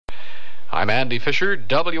I'm Andy Fisher,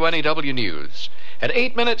 WNEW News. At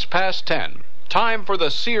 8 minutes past 10, time for the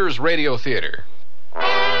Sears Radio Theater.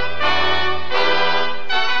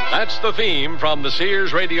 That's the theme from the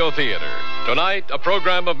Sears Radio Theater. Tonight, a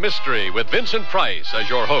program of mystery with Vincent Price as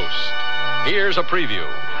your host. Here's a preview.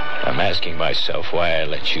 I'm asking myself why I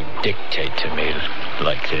let you dictate to me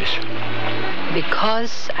like this.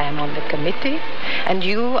 Because I am on the committee, and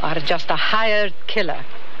you are just a hired killer.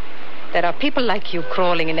 There are people like you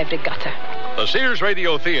crawling in every gutter. The Sears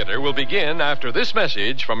Radio Theater will begin after this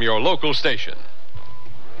message from your local station.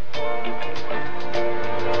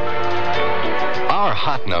 Our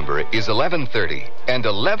hot number is 1130, and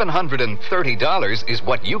 $1,130 is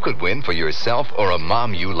what you could win for yourself or a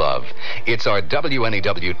mom you love. It's our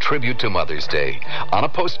WNEW tribute to Mother's Day. On a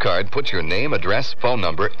postcard, put your name, address, phone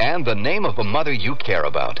number, and the name of a mother you care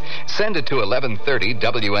about. Send it to 1130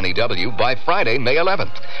 WNEW by Friday, May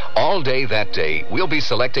 11th. All day that day, we'll be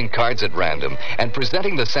selecting cards at random and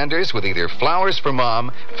presenting the senders with either flowers for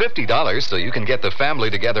mom, $50 so you can get the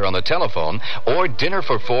family together on the telephone, or dinner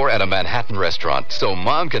for four at a Manhattan restaurant so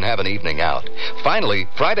mom can have an evening out. Finally,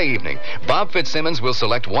 Friday evening, Bob Fitzsimmons will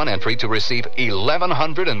select one entry to receive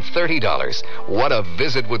 $1,130. What a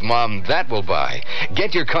visit with mom that will buy.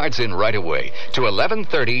 Get your cards in right away to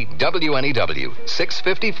 1130 WNEW,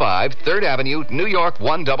 655 3rd Avenue, New York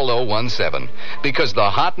 10017, because the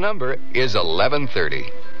hot number is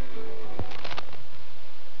 1130.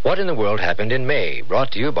 What in the world happened in May?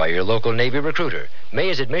 Brought to you by your local Navy recruiter. May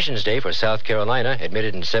is admissions day for South Carolina,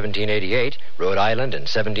 admitted in 1788, Rhode Island in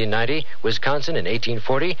 1790, Wisconsin in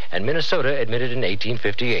 1840, and Minnesota admitted in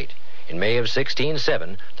 1858. In May of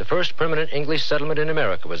 1607, the first permanent English settlement in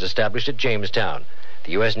America was established at Jamestown.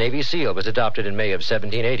 The U.S. Navy SEAL was adopted in May of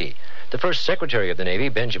 1780. The first Secretary of the Navy,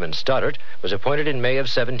 Benjamin Stoddert, was appointed in May of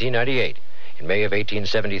 1798. In May of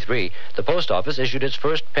 1873, the Post Office issued its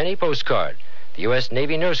first penny postcard. The U.S.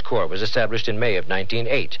 Navy Nurse Corps was established in May of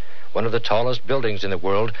 1908. One of the tallest buildings in the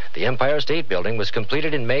world, the Empire State Building, was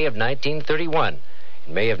completed in May of 1931.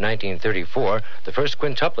 In May of 1934, the first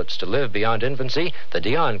quintuplets to live beyond infancy, the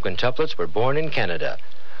Dion quintuplets, were born in Canada.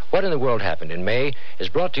 What in the world happened in May is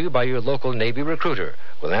brought to you by your local Navy recruiter.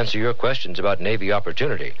 We'll answer your questions about Navy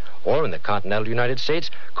opportunity. Or in the continental United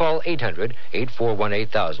States, call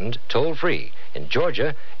 800-841-8000, toll free. In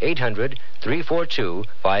Georgia,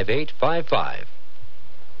 800-342-5855.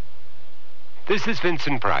 This is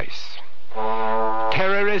Vincent Price.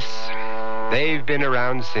 Terrorists, they've been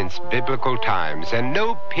around since biblical times, and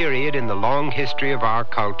no period in the long history of our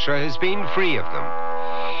culture has been free of them.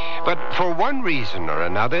 But for one reason or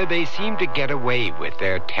another, they seem to get away with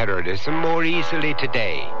their terrorism more easily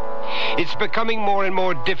today. It's becoming more and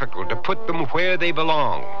more difficult to put them where they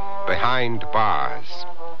belong, behind bars.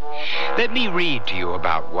 Let me read to you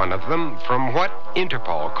about one of them from what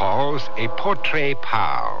Interpol calls a portrait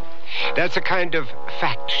pal. That's a kind of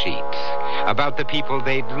fact sheet about the people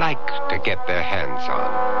they'd like to get their hands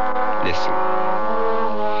on. Listen.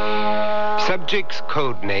 Subject's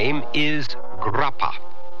code name is Grappa.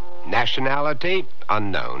 Nationality,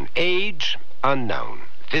 unknown. Age, unknown.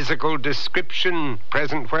 Physical description,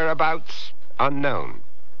 present whereabouts, unknown.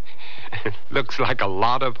 Looks like a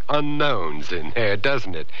lot of unknowns in there,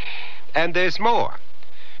 doesn't it? And there's more.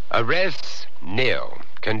 Arrests, nil.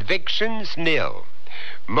 Convictions, nil.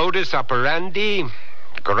 Modus operandi,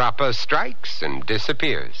 Grappa strikes and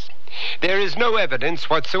disappears. There is no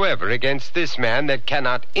evidence whatsoever against this man that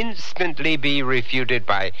cannot instantly be refuted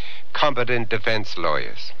by competent defense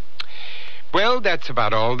lawyers. Well, that's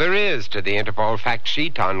about all there is to the Interpol fact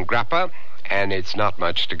sheet on Grappa, and it's not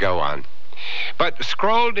much to go on. But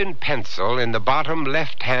scrawled in pencil in the bottom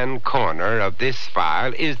left-hand corner of this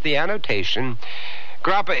file is the annotation,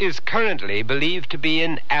 Grappa is currently believed to be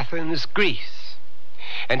in Athens, Greece.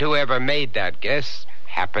 And whoever made that guess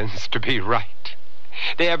happens to be right.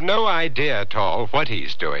 They have no idea at all what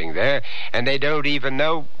he's doing there, and they don't even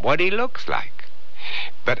know what he looks like.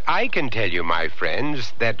 But I can tell you, my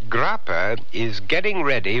friends, that Grappa is getting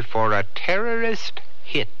ready for a terrorist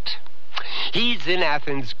hit. He's in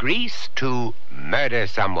Athens, Greece, to murder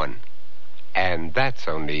someone. And that's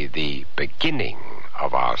only the beginning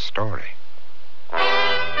of our story.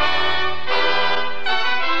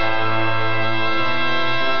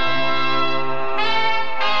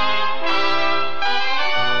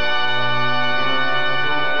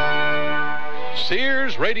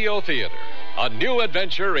 Sears Radio Theater, a new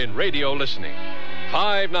adventure in radio listening.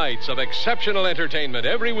 5 nights of exceptional entertainment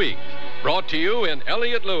every week, brought to you in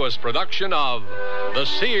Elliott Lewis production of the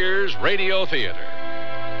Sears Radio Theater.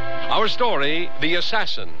 Our story, The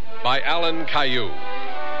Assassin, by Alan Caillou.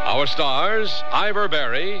 Our stars, Ivor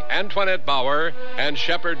Berry, Antoinette Bauer, and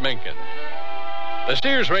Shepard Menken. The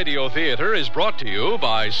Sears Radio Theater is brought to you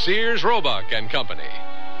by Sears, Roebuck and Company.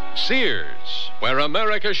 Sears, where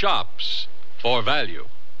America shops for value.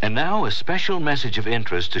 And now a special message of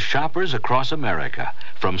interest to shoppers across America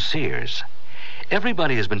from Sears.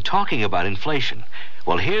 Everybody has been talking about inflation.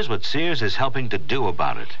 Well, here's what Sears is helping to do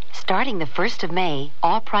about it. Starting the 1st of May,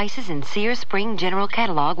 all prices in Sears Spring General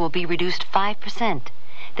Catalog will be reduced 5%.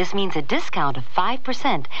 This means a discount of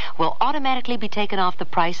 5% will automatically be taken off the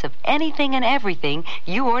price of anything and everything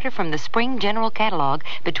you order from the Spring General Catalog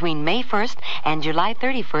between May 1st and July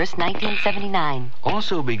 31st, 1979.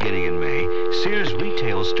 Also beginning in May, Sears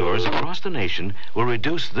retail stores across the nation will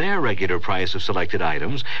reduce their regular price of selected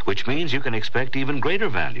items, which means you can expect even greater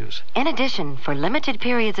values. In addition, for limited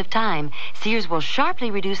periods of time, Sears will sharply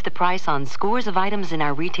reduce the price on scores of items in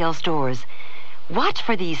our retail stores. Watch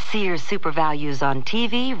for these Sears super values on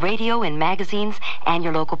TV, radio, and magazines and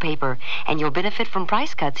your local paper, and you'll benefit from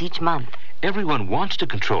price cuts each month. Everyone wants to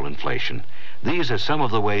control inflation. These are some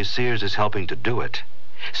of the ways Sears is helping to do it.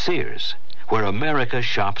 Sears, where America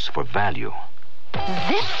shops for value.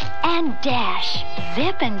 Zip and Dash.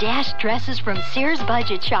 Zip and Dash dresses from Sears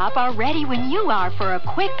Budget Shop are ready when you are for a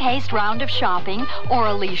quick-paced round of shopping or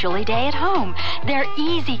a leisurely day at home. They're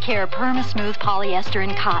easy care perma-smooth polyester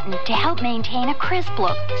and cotton to help maintain a crisp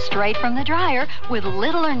look straight from the dryer with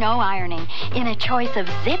little or no ironing in a choice of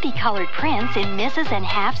zippy-colored prints in misses and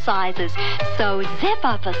half sizes. So zip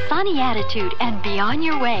up a sunny attitude and be on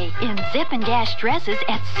your way in Zip and Dash dresses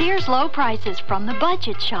at Sears low prices from the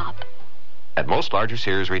Budget Shop. At most larger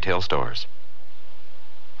Sears retail stores.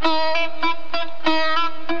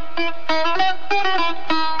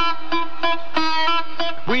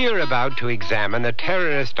 We are about to examine a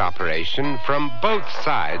terrorist operation from both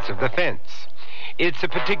sides of the fence. It's a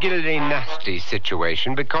particularly nasty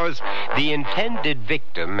situation because the intended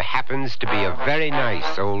victim happens to be a very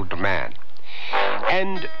nice old man.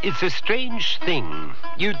 And it's a strange thing.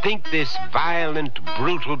 You'd think this violent,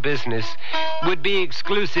 brutal business would be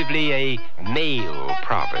exclusively a male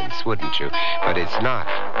province, wouldn't you? But it's not.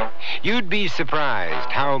 You'd be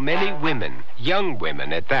surprised how many women, young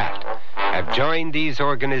women at that, have joined these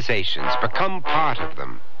organizations, become part of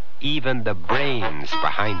them, even the brains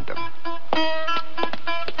behind them.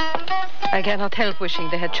 I cannot help wishing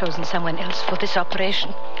they had chosen someone else for this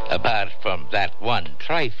operation. Apart from that one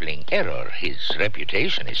trifling error, his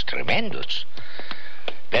reputation is tremendous.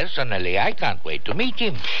 Personally, I can't wait to meet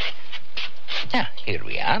him. Ah, here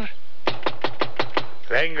we are.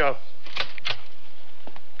 Gringo.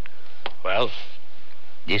 Well?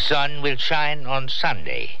 The sun will shine on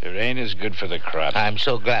Sunday. The rain is good for the crop. I'm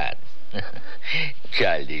so glad.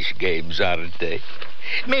 Childish games, aren't they?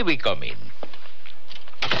 May we come in?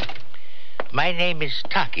 My name is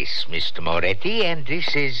Takis, Mr. Moretti, and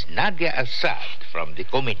this is Nadia Assad from the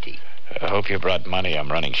committee. I hope you brought money.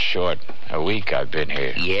 I'm running short. A week I've been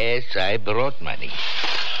here. Yes, I brought money.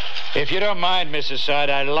 If you don't mind, Miss Assad,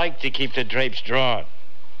 I'd like to keep the drapes drawn.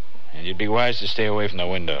 And you'd be wise to stay away from the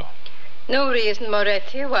window. No reason,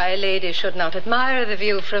 Moretti, why a lady should not admire the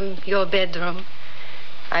view from your bedroom.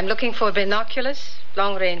 I'm looking for binoculars,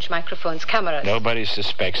 long-range microphones, cameras. Nobody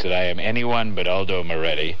suspects that I am anyone but Aldo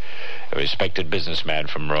Moretti, a respected businessman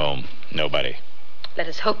from Rome. Nobody. Let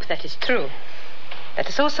us hope that is true. Let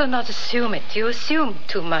us also not assume it. You assume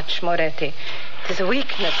too much, Moretti. It is a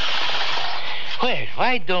weakness. Well,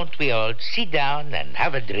 why don't we all sit down and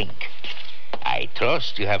have a drink? I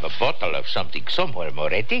trust you have a bottle of something somewhere,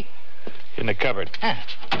 Moretti. In the cupboard.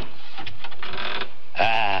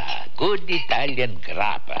 Ah, good Italian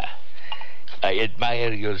grappa. I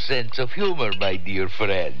admire your sense of humor, my dear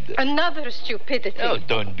friend. Another stupidity. Oh,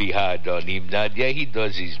 don't be hard on him, Nadia. He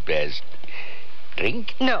does his best.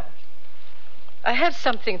 Drink? No. I have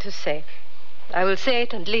something to say. I will say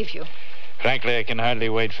it and leave you. Frankly, I can hardly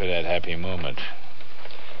wait for that happy moment.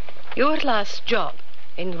 Your last job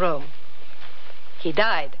in Rome. He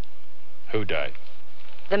died. Who died?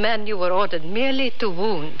 The man you were ordered merely to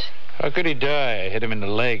wound. How could he die? I hit him in the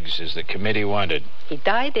legs, as the committee wanted. He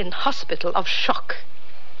died in hospital of shock.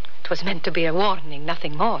 It was meant to be a warning,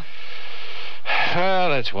 nothing more. Well,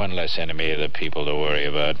 that's one less enemy of the people to worry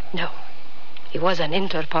about. No. He was an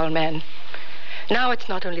Interpol man. Now it's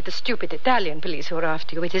not only the stupid Italian police who are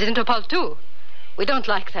after you. It is Interpol, too. We don't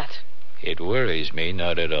like that. It worries me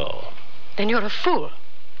not at all. Then you're a fool.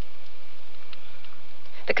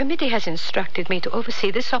 The committee has instructed me to oversee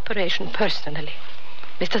this operation personally.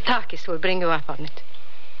 Mr. Takis will bring you up on it.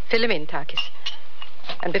 Fill him in, Takis.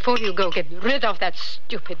 And before you go, get rid of that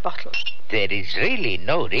stupid bottle. There is really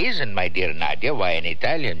no reason, my dear Nadia, why an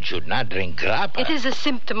Italian should not drink grappa. It is a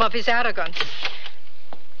symptom of his arrogance.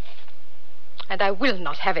 And I will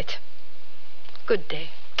not have it. Good day.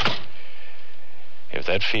 If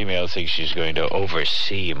that female thinks she's going to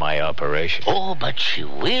oversee my operation... Oh, but she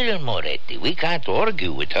will, Moretti. We can't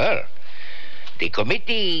argue with her. The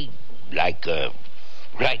committee, like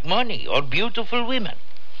money or beautiful women,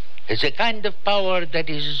 has a kind of power that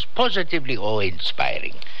is positively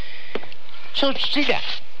awe-inspiring. So sit down,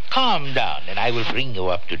 calm down, and I will bring you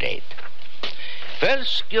up to date.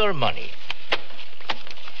 First, your money.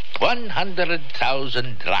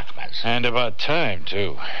 100,000 drachmas. And about time,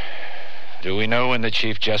 too. Do we know when the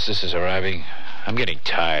Chief Justice is arriving? I'm getting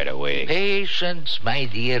tired of waiting. Patience, my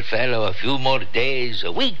dear fellow. A few more days,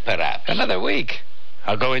 a week perhaps. Another week?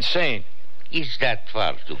 I'll go insane. Is that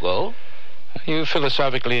far to go? Are you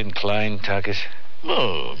philosophically inclined, Takis?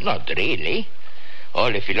 No, not really.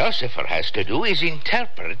 All a philosopher has to do is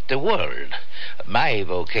interpret the world. My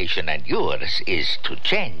vocation and yours is to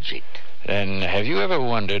change it. Then have you ever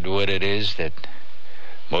wondered what it is that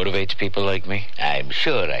motivates people like me? I'm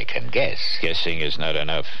sure I can guess. Guessing is not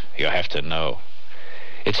enough. You have to know.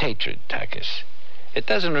 It's hatred, Takis. It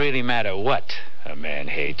doesn't really matter what a man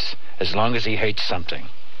hates, as long as he hates something.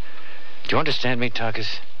 Do you understand me,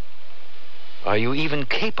 Takis? Are you even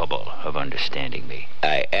capable of understanding me?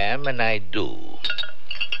 I am, and I do.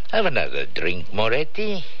 Have another drink,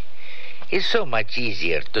 Moretti. It's so much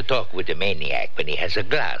easier to talk with a maniac when he has a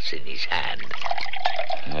glass in his hand.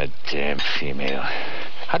 That damn female.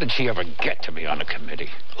 How did she ever get to be on a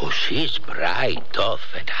committee? Oh, she's bright, tough,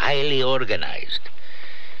 and highly organized.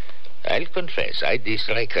 I'll confess, I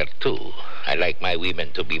dislike her, too. I like my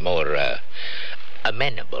women to be more,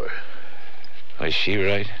 amenable. Was she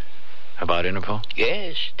right about Interpol?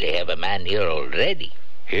 Yes, they have a man here already.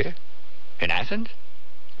 Here? In Athens?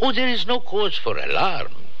 Oh, there is no cause for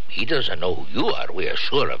alarm. He doesn't know who you are, we are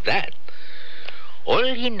sure of that.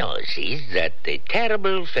 All he knows is that the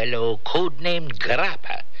terrible fellow codenamed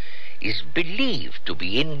Grappa is believed to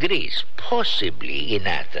be in Greece, possibly in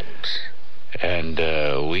Athens. And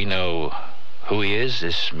we know who he is,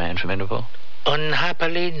 this man from Interpol?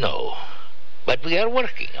 Unhappily, no. But we are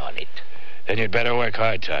working on it. Then you'd better work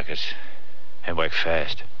hard, Takis. And work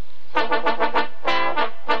fast.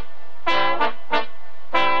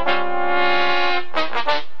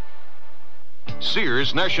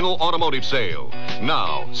 Sears National Automotive Sale.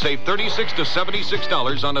 Now, save $36 to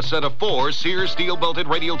 $76 on a set of 4 Sears steel-belted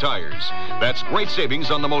radial tires. That's great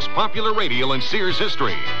savings on the most popular radial in Sears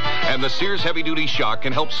history. And the Sears heavy-duty shock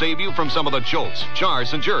can help save you from some of the jolts,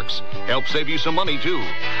 jars, and jerks. Help save you some money, too.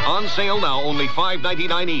 On sale now, only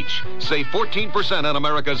 $5.99 each. Save 14% on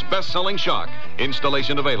America's best-selling shock.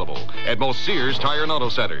 Installation available at most Sears Tire and Auto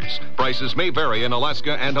Centers. Prices may vary in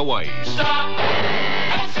Alaska and Hawaii. Stop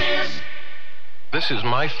at Sears. This is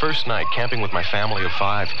my first night camping with my family of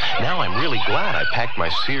 5. Now I'm really glad I packed my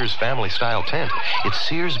Sears family-style tent. It's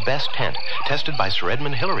Sears' best tent, tested by Sir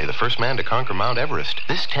Edmund Hillary, the first man to conquer Mount Everest.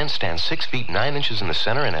 This tent stands 6 feet 9 inches in the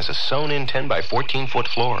center and has a sewn-in 10 by 14-foot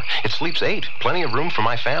floor. It sleeps 8, plenty of room for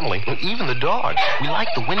my family, even the dog. We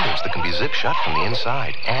like the windows that can be zipped shut from the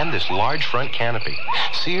inside, and this large front canopy.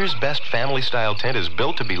 Sears' best family-style tent is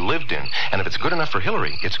built to be lived in, and if it's good enough for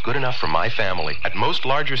Hillary, it's good enough for my family at most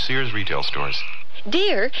larger Sears retail stores.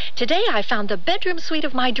 Dear, today I found the bedroom suite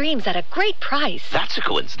of my dreams at a great price. That's a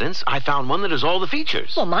coincidence. I found one that has all the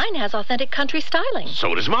features. Well, mine has authentic country styling.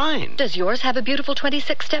 So does mine. Does yours have a beautiful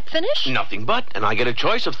 26-step finish? Nothing but, and I get a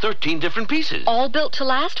choice of 13 different pieces. All built to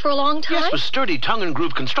last for a long time? Yes, with sturdy tongue and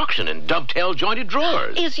groove construction and dovetail jointed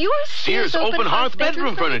drawers. Is yours Sears Open Hearth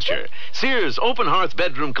Bedroom Furniture? Sears Open Hearth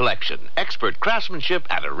Bedroom Collection. Expert craftsmanship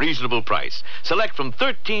at a reasonable price. Select from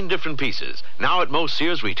 13 different pieces. Now at most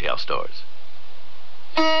Sears retail stores.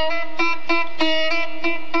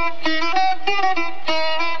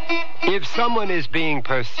 If someone is being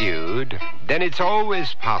pursued, then it's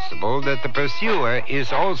always possible that the pursuer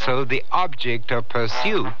is also the object of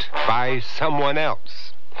pursuit by someone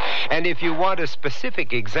else. And if you want a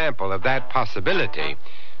specific example of that possibility,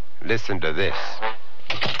 listen to this.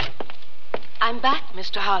 I'm back,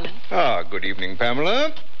 Mr. Harlan. Ah, good evening,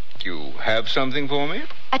 Pamela. You have something for me?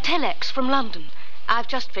 A telex from London. I've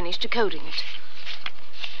just finished decoding it.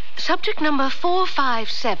 Subject number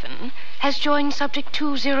 457 has joined subject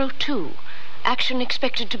 202. Action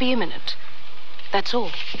expected to be imminent. That's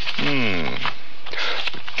all.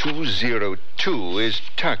 202 is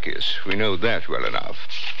Takis. We know that well enough.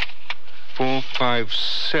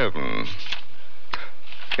 457.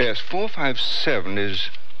 Yes, 457 is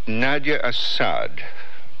Nadia Assad,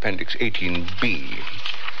 Appendix 18B.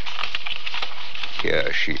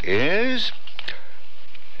 Here she is.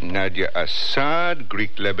 Nadia Assad,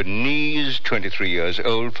 Greek Lebanese, 23 years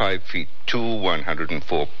old, 5 feet 2,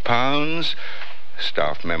 104 pounds,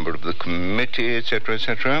 staff member of the committee, etc.,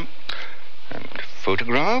 etc. And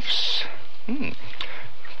photographs.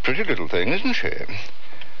 Pretty little thing, isn't she?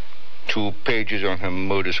 2 pages on her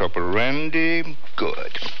modus operandi.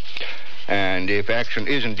 Good. And if action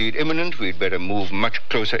is indeed imminent, we'd better move much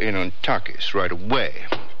closer in on Takis right away.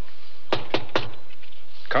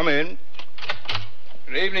 Come in.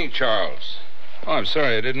 Good evening, Charles. Oh, I'm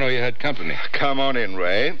sorry. I didn't know you had company. Come on in,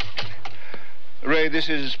 Ray. Ray, this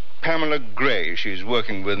is Pamela Gray. She's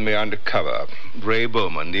working with me undercover. Ray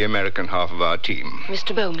Bowman, the American half of our team.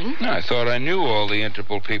 Mr. Bowman? I thought I knew all the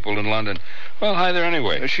Interpol people in London. Well, hi there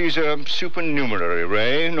anyway. She's a supernumerary,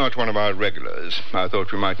 Ray, not one of our regulars. I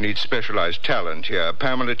thought we might need specialized talent here.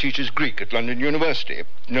 Pamela teaches Greek at London University.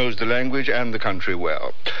 Knows the language and the country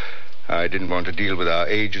well. I didn't want to deal with our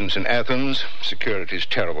agents in Athens. Security's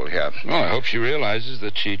terrible here. Well, I hope she realizes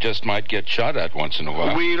that she just might get shot at once in a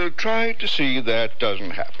while. We'll try to see that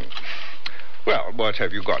doesn't happen. Well, what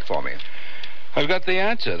have you got for me? I've got the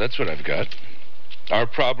answer. That's what I've got. Our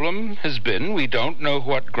problem has been we don't know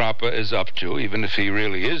what Grappa is up to, even if he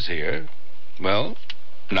really is here. Well,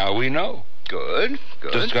 now we know. Good.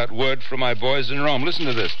 Just got word from my boys in Rome. Listen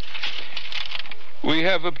to this. We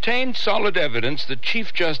have obtained solid evidence that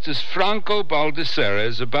Chief Justice Franco Baldessera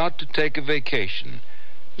is about to take a vacation.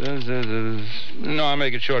 No, I'll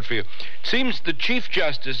make it short for you. It seems the Chief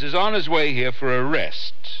Justice is on his way here for a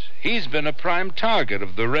rest. He's been a prime target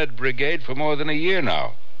of the Red Brigade for more than a year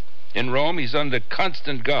now. In Rome, he's under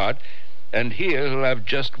constant guard, and here he'll have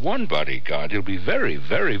just one bodyguard. He'll be very,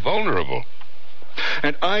 very vulnerable.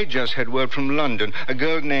 And I just had word from London. A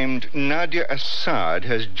girl named Nadia Assad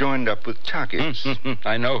has joined up with Takis.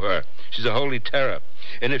 I know her. She's a holy terror.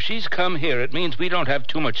 And if she's come here, it means we don't have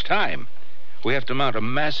too much time. We have to mount a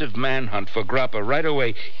massive manhunt for Grappa right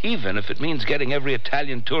away, even if it means getting every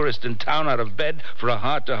Italian tourist in town out of bed for a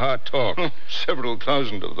heart-to-heart talk. Several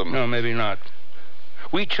thousand of them. No, maybe not.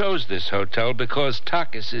 We chose this hotel because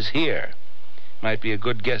Takis is here. Might be a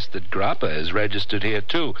good guess that Grappa is registered here,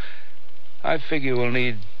 too. I figure we'll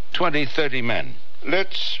need 20, 30 men.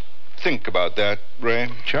 Let's think about that, Ray.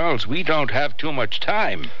 Charles, we don't have too much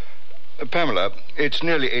time. Pamela, it's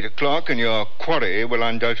nearly 8 o'clock, and your quarry will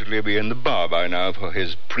undoubtedly be in the bar by now for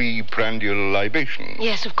his pre-prandial libation.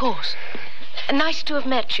 Yes, of course. Nice to have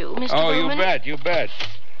met you, Mr. Bowman. You bet.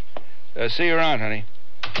 See you around, honey.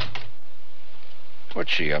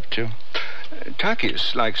 What's she up to?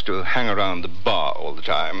 Takis likes to hang around the bar all the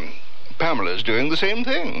time. Pamela's doing the same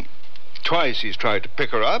thing. Twice he's tried to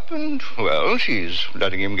pick her up, and, well, she's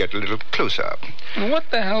letting him get a little closer. What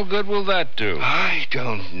the hell good will that do? I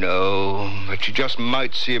don't know, but you just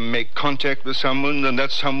might see him make contact with someone, and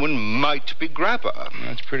that someone might be Grappa.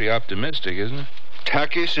 That's pretty optimistic, isn't it?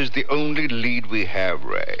 Takis is the only lead we have,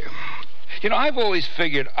 Ray. You know, I've always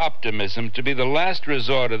figured optimism to be the last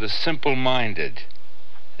resort of the simple-minded,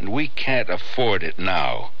 and we can't afford it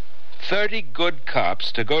now. 30 good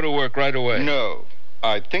cops to go to work right away. No.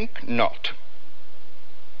 I think not.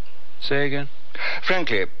 Say again?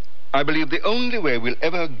 Frankly, I believe the only way we'll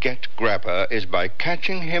ever get Grappa is by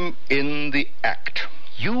catching him in the act.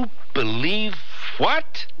 You believe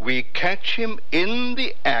what? We catch him in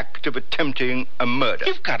the act of attempting a murder.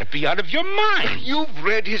 You've got to be out of your mind. You've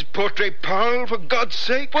read his portrait, Paul, for God's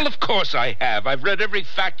sake? Well, of course I have. I've read every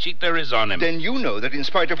fact sheet there is on him. Then you know that in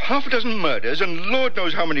spite of half a dozen murders and Lord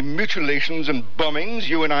knows how many mutilations and bombings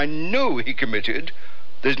you and I know he committed,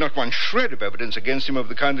 there's not one shred of evidence against him of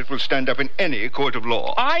the kind that will stand up in any court of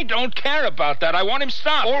law. I don't care about that. I want him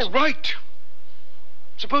stopped. All right.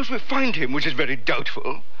 Suppose we find him, which is very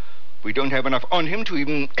doubtful. We don't have enough on him to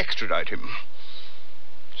even extradite him.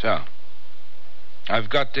 So, I've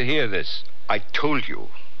got to hear this. I told you.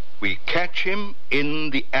 We catch him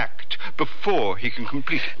in the act before he can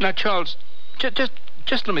complete it. Now, Charles,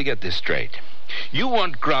 just let me get this straight. You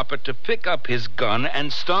want Grappa to pick up his gun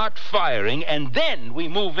and start firing, and then we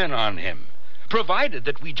move in on him. Provided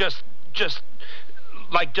that we just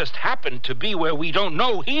happen to be where we don't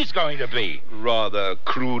know he's going to be. Rather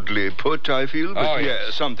crudely put, I feel, but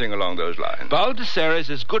yes, something along those lines. Baldessera is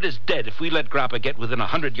as good as dead if we let Grappa get within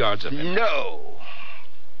 100 yards of him. No.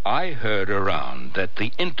 I heard around that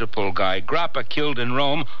the Interpol guy Grappa killed in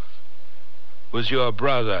Rome was your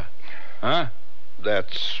brother. Huh?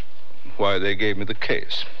 That's why they gave me the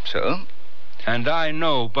case, sir. And I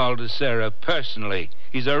know Baldessera personally.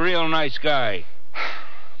 He's a real nice guy.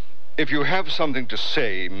 If you have something to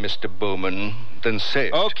say, Mr. Bowman, then say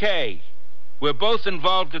it. Okay. We're both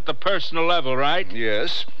involved at the personal level, right?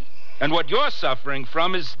 Yes. And what you're suffering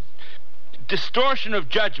from is distortion of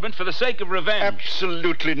judgment for the sake of revenge.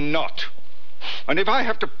 Absolutely not. And if I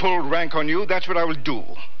have to pull rank on you, that's what I will do.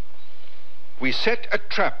 we set a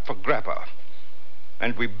trap for Grappa,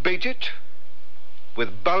 and we bait it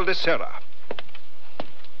with Baldessera.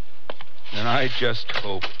 And I just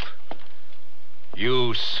hope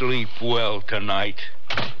you sleep well tonight.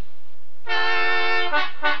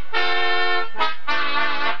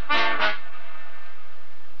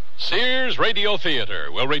 Sears Radio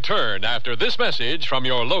Theater will return after this message from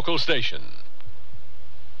your local station.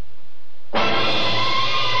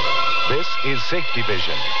 This is Safety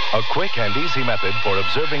Vision, a quick and easy method for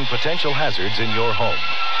observing potential hazards in your home.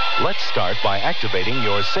 Let's start by activating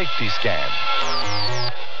your safety scan.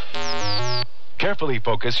 Carefully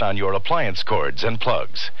focus on your appliance cords and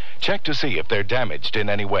plugs. Check to see if they're damaged in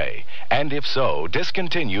any way, and if so,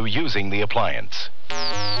 discontinue using the appliance.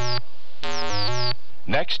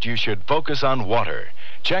 Next, you should focus on water.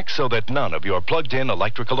 Check so that none of your plugged-in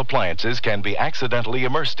electrical appliances can be accidentally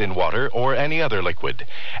immersed in water or any other liquid.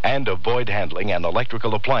 And avoid handling an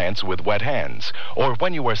electrical appliance with wet hands or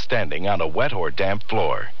when you are standing on a wet or damp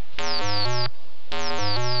floor.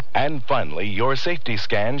 And finally, your safety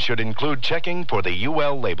scan should include checking for the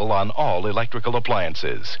UL label on all electrical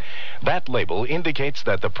appliances. That label indicates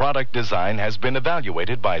that the product design has been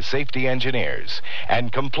evaluated by safety engineers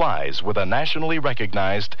and complies with a nationally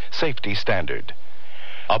recognized safety standard.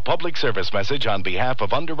 A public service message on behalf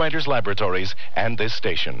of Underwriters Laboratories and this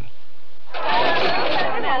station.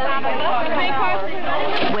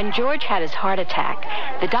 When George had his heart attack,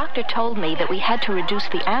 the doctor told me that we had to reduce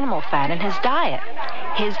the animal fat in his diet.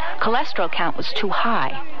 His cholesterol count was too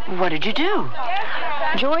high. What did you do?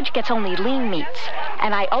 George gets only lean meats,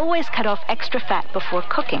 and I always cut off extra fat before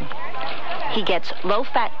cooking. He gets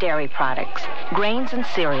low-fat dairy products, grains and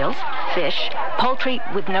cereals, fish, poultry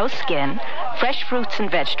with no skin, fresh fruits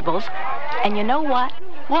and vegetables. And you know what?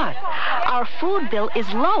 What? Our food bill is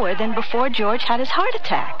lower than before George had his heart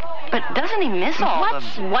attack. But doesn't he miss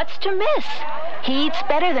What's to miss? He eats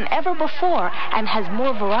better than ever before and has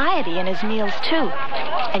more variety in his meals, too.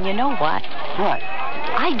 And you know what? What?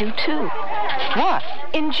 I do, too. What?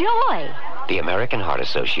 Enjoy. The American Heart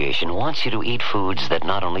Association wants you to eat foods that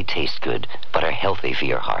not only taste good, but are healthy for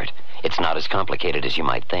your heart. It's not as complicated as you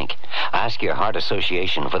might think. Ask your Heart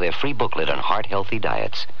Association for their free booklet on heart-healthy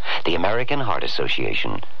diets. The American Heart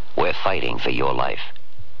Association. We're fighting for your life.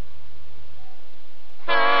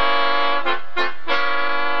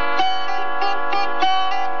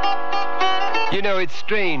 You know, it's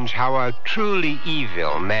strange how a truly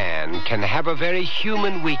evil man can have a very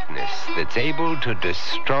human weakness that's able to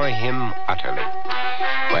destroy him utterly.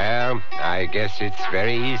 Well, I guess it's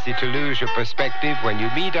very easy to lose your perspective when you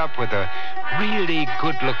meet up with a really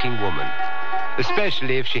good-looking woman,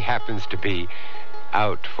 especially if she happens to be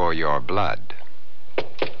out for your blood.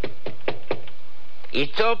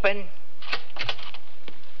 It's open.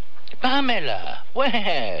 Pamela,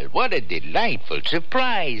 well, what a delightful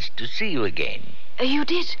surprise to see you again. You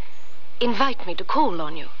did invite me to call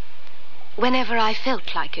on you. Whenever I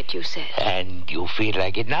felt like it, you said. And you feel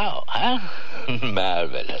like it now, huh?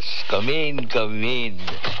 Marvelous. Come in, come in.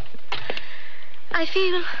 I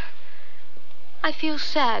feel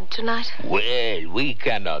sad tonight. Well, we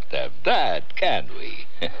cannot have that, can we?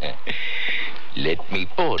 Let me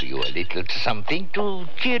pour you a little something to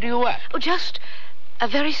cheer you up. Oh, just a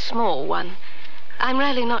very small one. I'm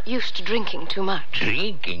really not used to drinking too much.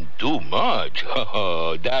 Drinking too much?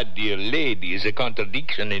 Oh, that, dear lady, is a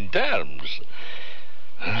contradiction in terms.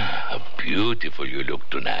 How beautiful you look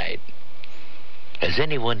tonight. Has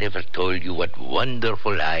anyone ever told you what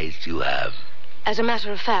wonderful eyes you have? As a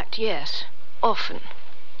matter of fact, yes. Often.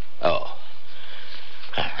 Oh.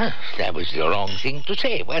 That was the wrong thing to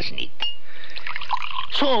say, wasn't it?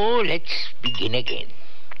 So, let's begin again.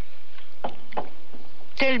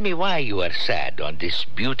 Tell me why you are sad on this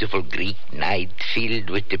beautiful Greek night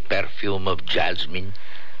filled with the perfume of jasmine.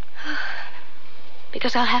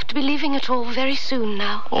 Because I'll have to be leaving it all very soon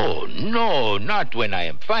now. Oh, no, not when I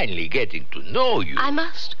am finally getting to know you. I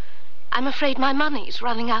must. I'm afraid my money's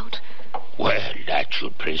running out. Well, that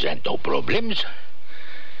should present no problems.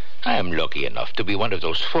 I am lucky enough to be one of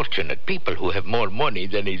those fortunate people who have more money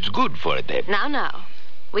than is good for them. Now.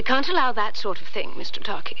 We can't allow that sort of thing, Mr.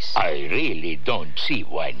 Tarkis. I really don't see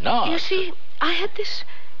why not. You see, I had this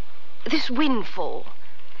windfall.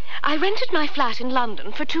 I rented my flat in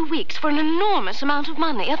London for 2 weeks for an enormous amount of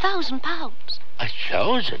money, £1,000.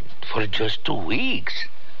 £1,000 for just 2 weeks?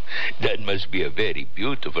 That must be a very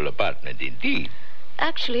beautiful apartment indeed.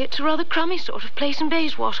 Actually, it's a rather crummy sort of place in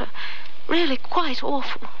Bayswater. Really quite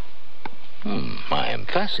awful. I am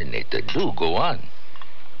fascinated. Do go on.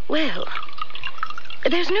 Well,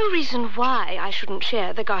 there's no reason why I shouldn't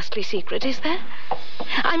share the ghastly secret, is there?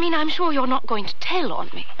 I mean, I'm sure you're not going to tell on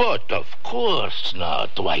me. But of course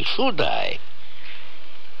not. Why should I?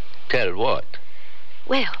 Tell what?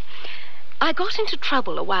 Well, I got into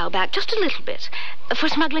trouble a while back, just a little bit, for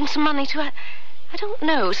smuggling some money to, I don't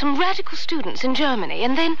know, some radical students in Germany.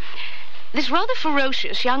 And then this rather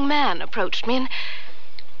ferocious young man approached me and...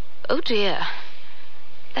 Oh, dear.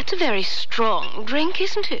 That's a very strong drink,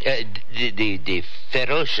 isn't it? The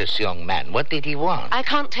ferocious young man, what did he want? I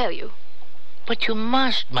can't tell you. But you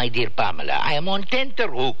must, my dear Pamela. I am on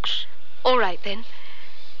tenterhooks. All right, then.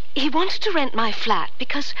 He wanted to rent my flat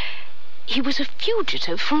because he was a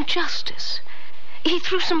fugitive from justice. He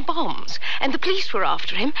threw some bombs, and the police were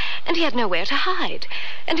after him, and he had nowhere to hide.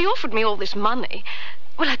 And he offered me all this money.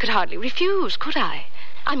 Well, I could hardly refuse, could I?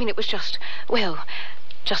 I mean, it was just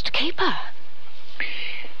a caper.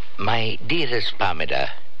 My dearest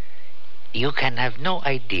Pamela, you can have no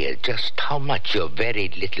idea just how much your very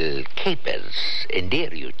little capers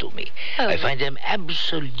endear you to me. Oh. I find them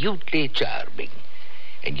absolutely charming.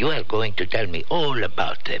 And you are going to tell me all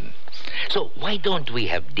about them. So why don't we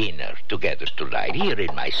have dinner together tonight here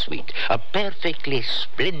in my suite? A perfectly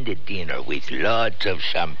splendid dinner with lots of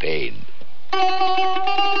champagne.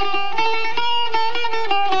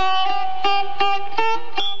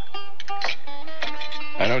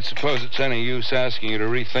 I don't suppose it's any use asking you to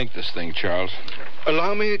rethink this thing, Charles.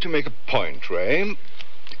 Allow me to make a point, Ray.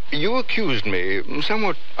 You accused me,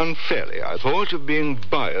 somewhat unfairly, I thought, of being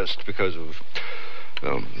biased because of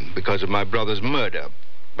my brother's murder.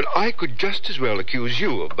 But I could just as well accuse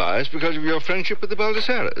you of bias because of your friendship with the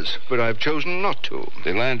Baldassarres. But I've chosen not to.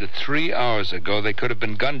 They landed 3 hours ago. They could have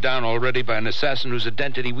been gunned down already by an assassin whose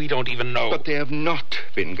identity we don't even know. But they have not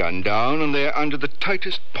been gunned down, and they're under the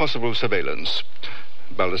tightest possible surveillance.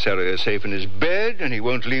 Baldassarre is safe in his bed, and he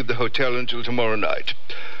won't leave the hotel until tomorrow night.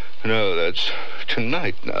 No, that's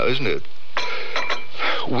tonight now, isn't it?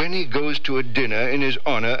 When he goes to a dinner in his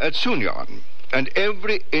honor at Sunyon. And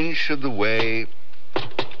every inch of the way...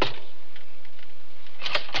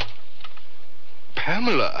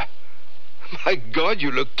 Pamela! My God,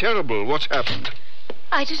 you look terrible. What's happened?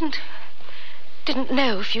 I didn't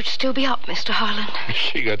know if you'd still be up, Mr. Harland.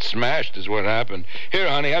 She got smashed is what happened. Here,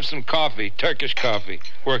 honey, have some coffee. Turkish coffee.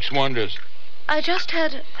 Works wonders. I just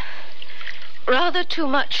had rather too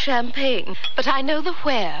much champagne. But I know the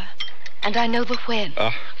where, and I know the when.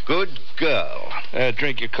 Good girl.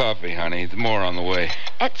 Drink your coffee, honey. More on the way.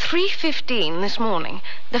 At 3:15 this morning,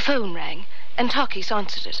 the phone rang, and Takis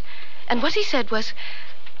answered it. And what he said was,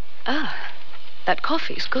 that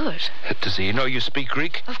coffee's good. Does he know you speak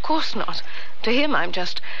Greek? Of course not. To him, I'm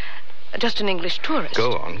just an English tourist.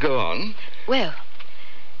 Go on. Well,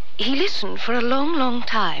 he listened for a long, long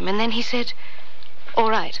time, and then he said, all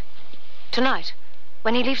right, tonight,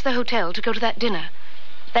 when he leaves the hotel to go to that dinner,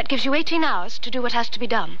 that gives you 18 hours to do what has to be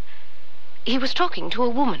done. He was talking to a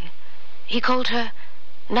woman. He called her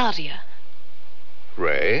Nadia.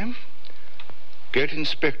 Ray, get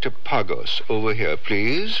Inspector Pagos over here,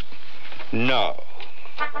 please. Now.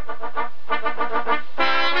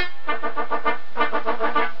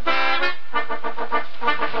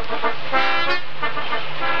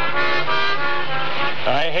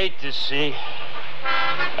 I hate the sea.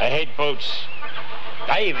 I hate boats.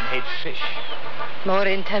 I even hate fish. More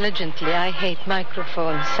intelligently, I hate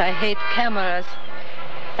microphones. I hate cameras.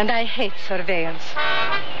 And I hate surveillance.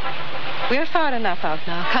 We're far enough out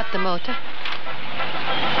now. Cut the motor.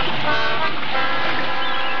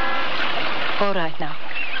 All right now.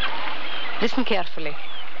 Listen carefully.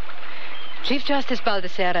 Chief Justice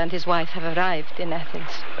Baldassarre and his wife have arrived in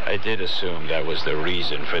Athens. I did assume that was the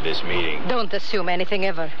reason for this meeting. Don't assume anything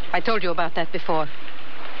ever. I told you about that before.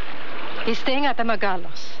 He's staying at the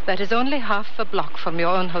Magalos. That is only half a block from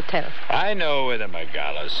your own hotel. I know where the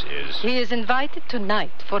Magalos is. He is invited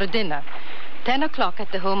tonight for a dinner. 10 o'clock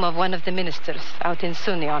at the home of one of the ministers out in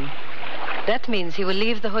Sunyon. That means he will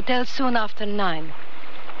leave the hotel soon after 9.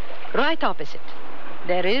 Right opposite,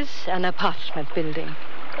 there is an apartment building.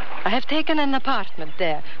 I have taken an apartment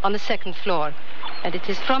there on the 2nd floor, and it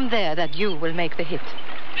is from there that you will make the hit.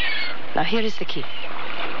 Now, here is the key.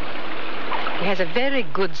 He has a very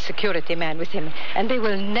good security man with him, and they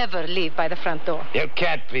will never leave by the front door. You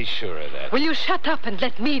can't be sure of that. Will you shut up and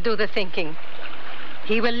let me do the thinking?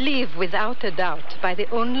 He will leave without a doubt by the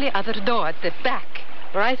only other door at the back,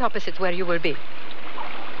 right opposite where you will be.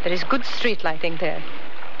 There is good street lighting there.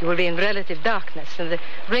 You will be in relative darkness, and the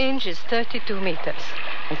range is 32 meters.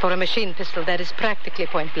 And for a machine pistol, that is practically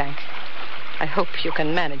point blank. I hope you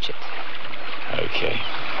can manage it.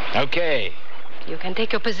 Okay. You can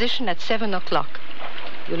take your position at 7 o'clock.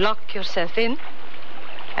 You lock yourself in,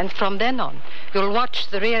 And from then on, you'll watch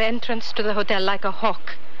the rear entrance to the hotel like a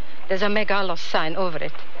hawk. There's a Megalos sign over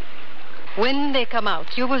it. When they come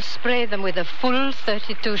out, you will spray them with a full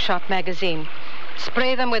 32-shot magazine.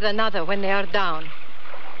 Spray them with another when they are down.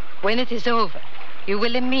 When it is over, you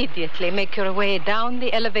will immediately make your way down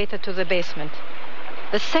the elevator to the basement.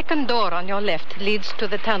 The second door on your left leads to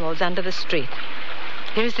the tunnels under the street.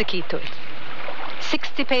 Here's the key to it.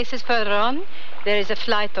 60 paces further on, there is a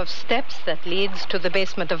flight of steps that leads to the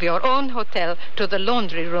basement of your own hotel, to the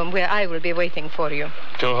laundry room where I will be waiting for you.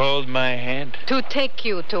 To hold my hand? To take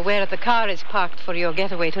you to where the car is parked for your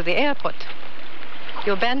getaway to the airport.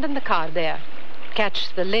 You abandon the car there.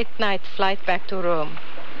 Catch the late-night flight back to Rome.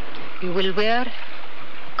 You will wear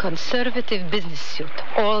a conservative business suit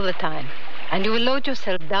all the time. And you will load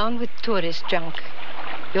yourself down with tourist junk.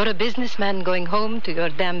 You're a businessman going home to your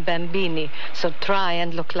damn bambini, so try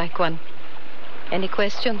and look like one. Any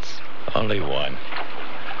questions? Only one.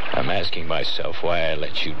 I'm asking myself why I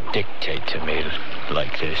let you dictate to me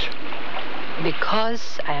like this.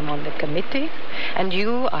 Because I am on the committee, and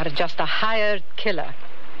you are just a hired killer.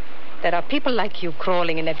 There are people like you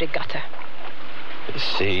crawling in every gutter. The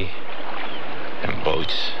sea, and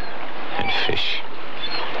boats, and fish.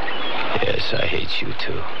 Yes, I hate you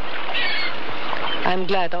too. I'm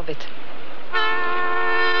glad of it.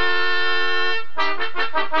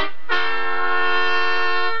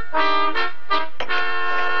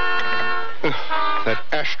 That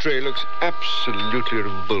ashtray looks absolutely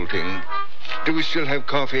revolting. Do we still have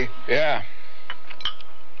coffee? Yeah.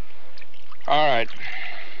 All right.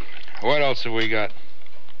 What else have we got?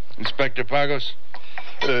 Inspector Pagos?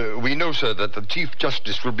 We know, sir, that the Chief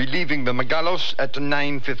Justice will be leaving the Megalos at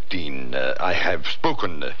 9:15. I have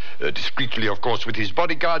spoken discreetly, of course, with his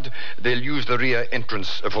bodyguard. They'll use the rear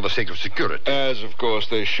entrance for the sake of security. As, of course,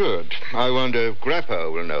 they should. I wonder if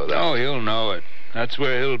Grappa will know that. Oh, he'll know it. That's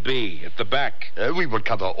where he'll be, at the back. We will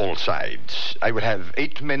cover all sides. I will have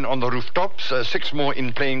 8 men on the rooftops, 6 more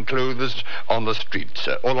in plain clothes on the streets,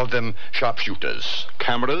 all of them sharpshooters.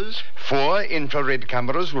 Cameras? 4 infrared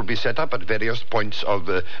cameras will be set up at various points of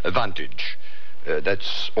vantage.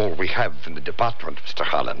 That's all we have in the department, Mr.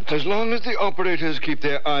 Harland. As long as the operators keep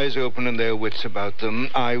their eyes open and their wits about them,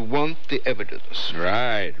 I want the evidence.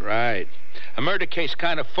 Right. A murder case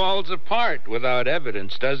kind of falls apart without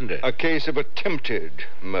evidence, doesn't it? A case of attempted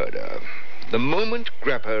murder. The moment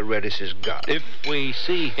Grappa readies his gun. If we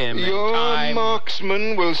see him in time... Your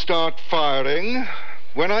marksman will start firing.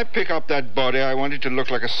 When I pick up that body, I want it to look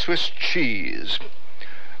like a Swiss cheese.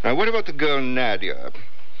 Now, what about the girl Nadia?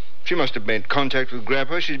 She must have made contact with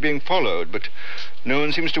Grappa. She's being followed, but no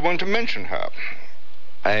one seems to want to mention her.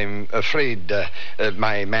 I'm afraid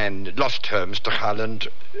my man lost her, Mr. Harland.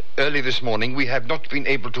 Early this morning, we have not been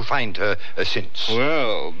able to find her since.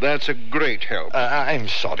 Well, that's a great help. I'm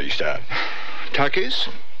sorry, sir. Takis?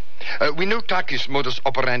 We know Takis' modus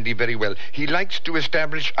operandi very well. He likes to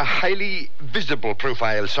establish a highly visible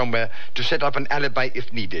profile somewhere to set up an alibi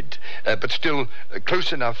if needed, but still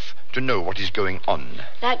close enough to know what is going on.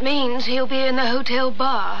 That means he'll be in the hotel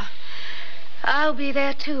bar. I'll be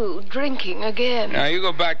there, too, drinking again. Now, you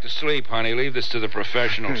go back to sleep, honey. Leave this to the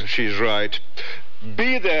professionals. She's right.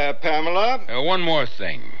 Be there, Pamela. One more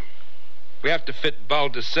thing. We have to fit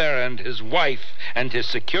Baldessera and his wife and his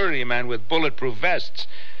security man with bulletproof vests.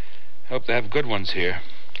 Hope they have good ones here.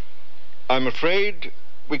 I'm afraid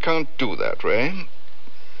we can't do that, Ray.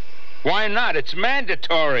 Why not? It's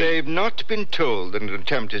mandatory. They've not been told that an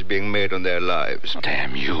attempt is being made on their lives.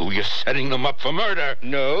 Damn you. You're setting them up for murder.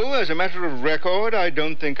 No, as a matter of record, I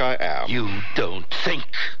don't think I am. You don't think?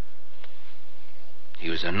 He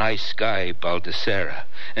was a nice guy, Baldessera.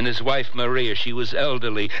 And his wife, Maria, she was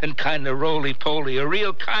elderly and kind of roly-poly, a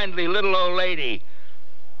real kindly little old lady.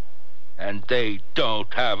 And they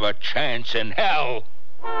don't have a chance in hell.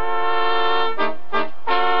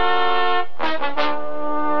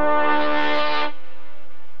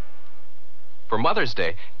 For Mother's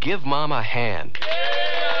Day, give Mom a hand.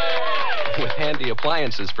 With handy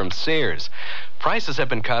appliances from Sears. Prices have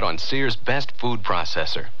been cut on Sears' best food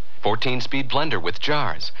processor, 14-speed blender with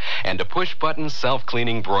jars, and a push-button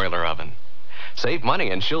self-cleaning broiler oven. Save money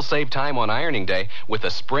and she'll save time on ironing day with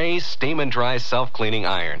a spray steam and dry self-cleaning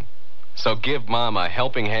iron. So give Mom a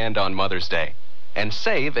helping hand on Mother's Day. And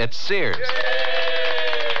save at Sears.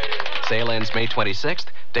 Sale ends May 26th.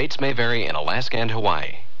 Dates may vary in Alaska and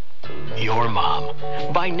Hawaii. Your mom.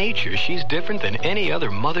 By nature, she's different than any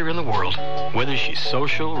other mother in the world. Whether she's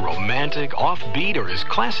social, romantic, offbeat, or as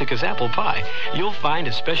classic as apple pie, you'll find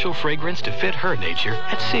a special fragrance to fit her nature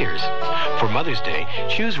at Sears. For Mother's Day,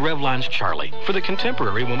 choose Revlon's Charlie for the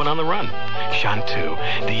contemporary woman on the run. Chanteuse,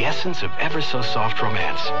 the essence of ever-so-soft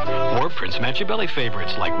romance. Or Prince Machiavelli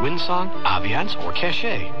favorites like Windsong, Aviance, or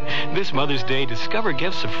Cachet. This Mother's Day, discover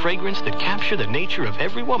gifts of fragrance that capture the nature of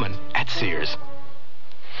every woman at Sears.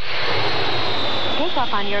 Take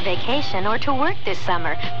off on your vacation or to work this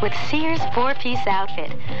summer with Sears 4-piece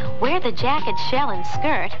outfit. Wear the jacket, shell, and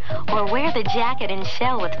skirt, or wear the jacket and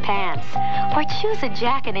shell with pants. Or choose a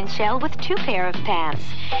jacket and shell with 2 pair of pants.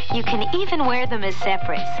 You can even wear them as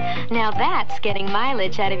separates. Now that's getting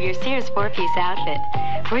mileage out of your Sears 4-piece outfit.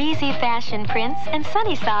 Breezy fashion prints and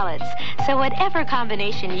sunny solids. So whatever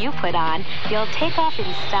combination you put on, you'll take off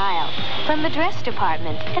in style. From the dress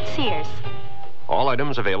department at Sears. All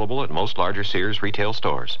items available at most larger Sears retail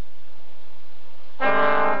stores.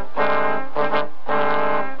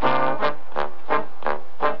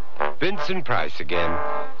 Vincent Price again.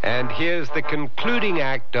 And here's the concluding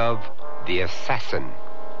act of The Assassin.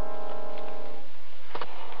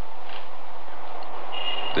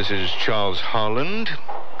 This is Charles Harland.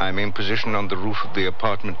 I'm in position on the roof of the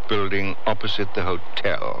apartment building opposite the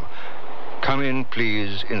hotel. Come in,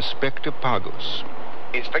 please, Inspector Pagos.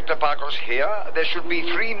 Inspector Pagos here. There should be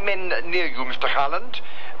 3 men near you, Mr. Harland,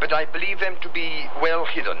 but I believe them to be well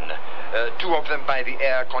hidden. 2 of them by the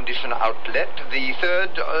air conditioner outlet, the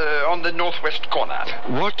 3rd on the northwest corner.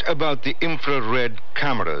 What about the infrared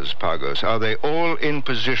cameras, Pagos? Are they all in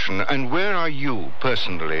position? And where are you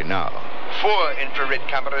personally now? 4 infrared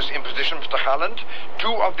cameras in position, Mr. Harland. 2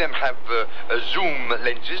 of them have zoom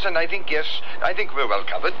lenses, and I think we're well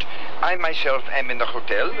covered. I myself am in the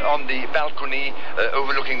hotel on the balcony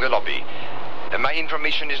overlooking the lobby. My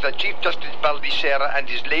information is that Chief Justice Baldissera and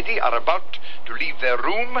his lady are about to leave their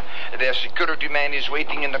room. Their security man is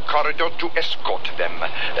waiting in the corridor to escort them.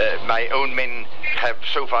 My own men have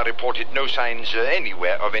so far reported no signs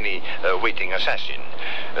anywhere of any waiting assassin.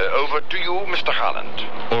 Over to you, Mr. Harland.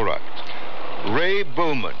 All right. Ray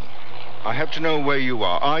Bowman, I have to know where you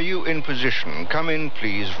are. Are you in position? Come in,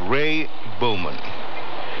 please. Ray Bowman.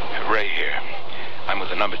 Ray here. I'm with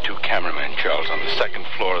the number 2 cameraman, Charles, on the 2nd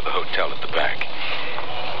floor of the hotel at the back.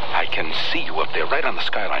 I can see you up there, right on the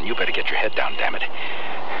skyline. You better get your head down, damn it.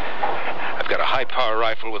 I've got a high-power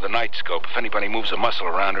rifle with a night scope. If anybody moves a muscle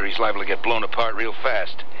around her, he's liable to get blown apart real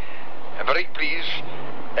fast. Break, please.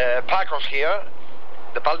 Pagos here.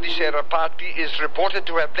 The Baldissera party is reported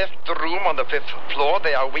to have left the room on the 5th floor.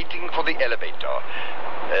 They are waiting for the elevator.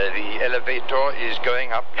 The elevator is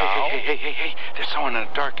going up now. Hey. There's someone in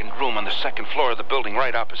a darkened room on the 2nd floor of the building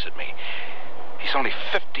right opposite me. He's only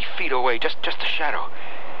 50 feet away, just a shadow.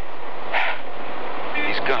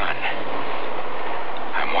 He's gone.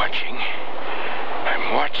 I'm watching.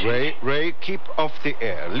 Ray, keep off the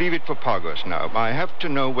air. Leave it for Pagos now. I have to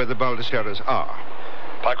know where the Baldisseras are.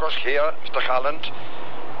 Pagos here, Mr. Harland.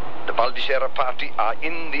 The Baldissera party are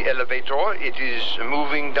in the elevator. It is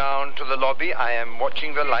moving down to the lobby. I am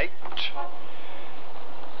watching the light.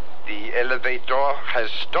 The elevator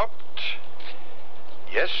has stopped.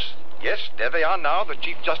 Yes, there they are now. The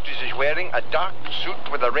Chief Justice is wearing a dark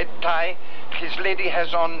suit with a red tie. His lady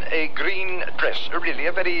has on a green dress. Really,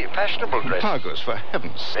 a very fashionable dress. Pagos, for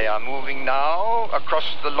heaven's sake. They are moving now across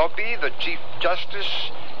the lobby. The Chief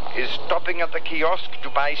Justice is stopping at the kiosk to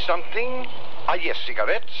buy something. Ah, yes,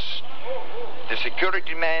 cigarettes. The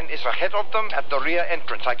security man is ahead of them at the rear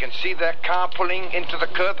entrance. I can see their car pulling into the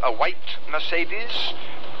curb, a white Mercedes.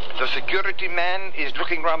 The security man is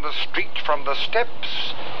looking round the street from the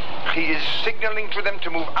steps. He is signaling to them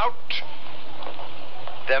to move out.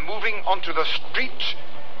 They're moving onto the street.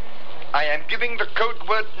 I am giving the code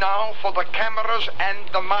word now for the cameras and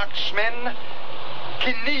the marksmen.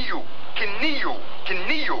 Kiniu.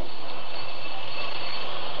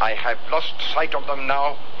 I have lost sight of them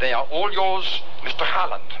now. They are all yours, Mr.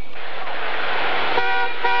 Harland.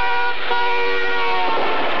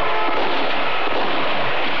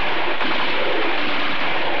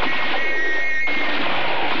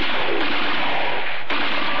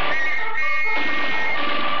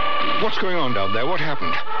 What's going on down there? What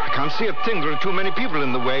happened? I can't see a thing. There are too many people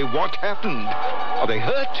in the way. What happened? Are they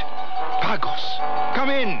hurt? Pagos, come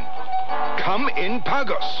in. Come in,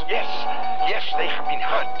 Pagos. Yes, they have been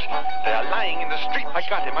hurt. They are lying in the street. I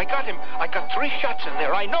got him. I got 3 shots in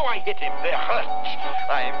there. I know I hit him. They're hurt.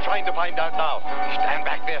 I am trying to find out now. Stand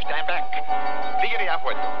back there, stand back. Figure ha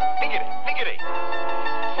puesto. Figure.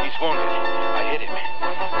 He's wounded. I hit him.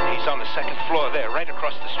 He's on the 2nd floor there, right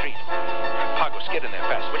across the street. Pagos, get in there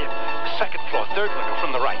fast, will you? 2nd floor, 3rd window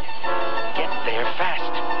from the right. Get there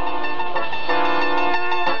fast.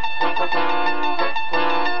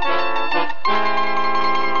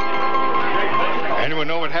 Anyone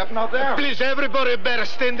know what happened out there? Please, everybody better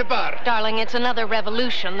stay in the bar. Darling, it's another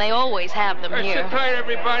revolution. They always have them here. Sit tight,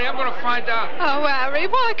 everybody. I'm going to find out. Oh, Harry,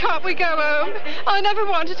 why can't we go home? I never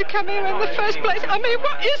wanted to come here in the first place. I mean,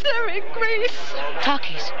 what is there in Greece?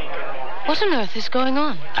 Takis, what on earth is going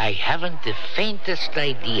on? I haven't the faintest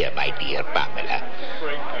idea, my dear Pamela.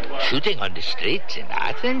 Shooting on the streets in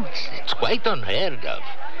Athens? It's quite unheard of.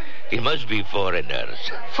 It must be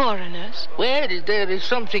foreigners. Foreigners? Well, there is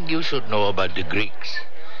something you should know about the Greeks.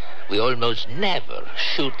 We almost never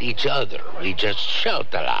shoot each other. We just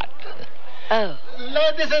shout a lot. Oh.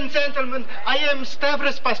 Ladies and gentlemen, I am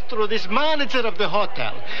Stavros Pastrudis, manager of the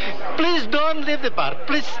hotel. Please don't leave the bar.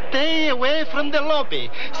 Please stay away from the lobby.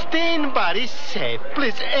 Stay in bar is safe.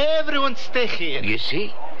 Please, everyone stay here. You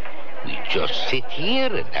see? We just sit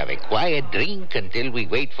here and have a quiet drink until we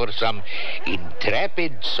wait for some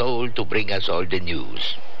intrepid soul to bring us all the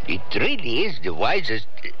news. It really is the wisest...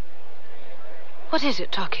 What is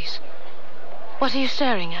it, Takis? What are you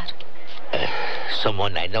staring at?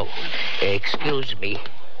 Someone I know. Excuse me.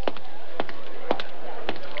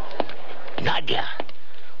 Nadia,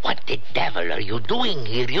 what the devil are you doing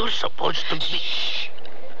here? You're supposed to be... Shh.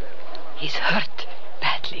 He's hurt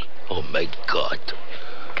badly. Oh, my God.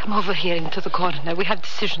 Come over here into the corner. We have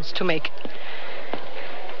decisions to make.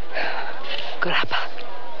 Grappa,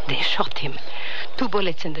 they shot him. 2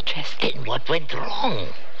 bullets in the chest. Then what went wrong?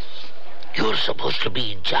 You're supposed to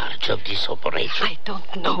be in charge of this operation. I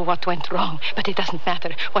don't know what went wrong, but it doesn't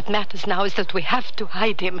matter. What matters now is that we have to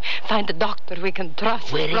hide him. Find a doctor we can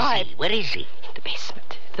trust. Where is he? In the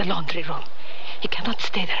basement, the laundry room. He cannot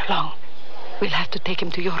stay there long. We'll have to take him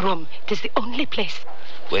to your room. It is the only place.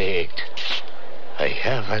 Wait. I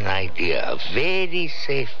have an idea. A very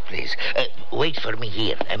safe place. Wait for me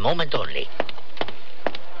here. A moment only.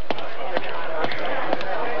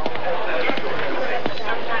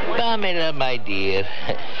 Pamela, my dear.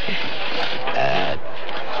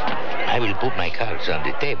 I will put my cards on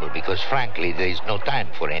the table because, frankly, there is no time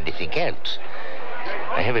for anything else.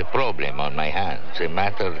 I have a problem on my hands, a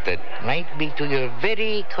matter that might be to your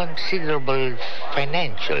very considerable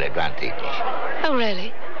financial advantage. Oh,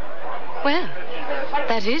 really? Well,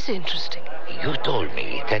 that is interesting. You told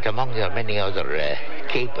me that among your many other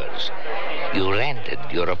capers, you rented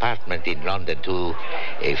your apartment in London to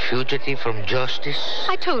a fugitive from justice.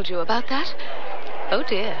 I told you about that. Oh,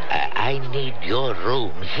 dear. I need your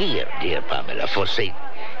room here, dear Pamela, for, say,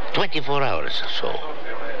 24 hours or so.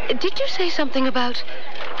 Did you say something about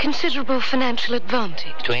considerable financial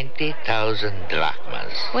advantage? 20,000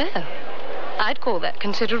 drachmas. Well, I'd call that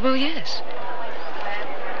considerable, yes.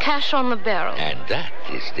 Cash on the barrel. And that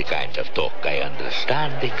is the kind of talk I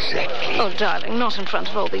understand exactly. Oh, darling, not in front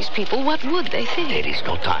of all these people. What would they think? There is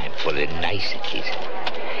no time for the niceties.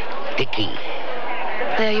 The key.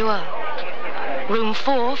 There you are. Room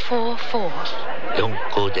 444. Don't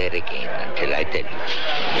go there again until I tell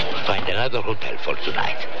you. Find another hotel for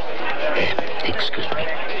tonight. Excuse me.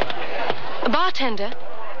 Bartender,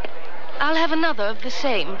 I'll have another of the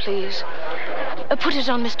same, please. Put it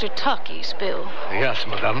on Mr. Takis' bill. Yes,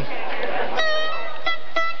 madame.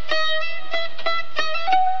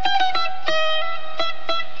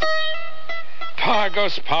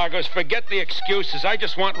 Pagos, forget the excuses. I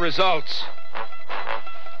just want results.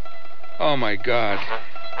 Oh, my God.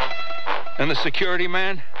 And the security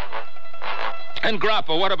man? And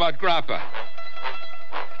Grappa, what about Grappa?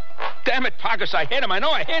 Damn it, Pagos, I hit him. I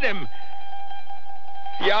know I hit him.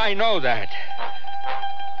 Yeah, I know that.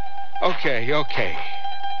 Okay.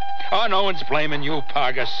 Oh, no one's blaming you,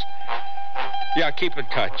 Pagos. Yeah, keep in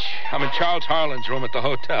touch. I'm in Charles Harlan's room at the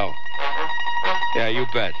hotel. Yeah, you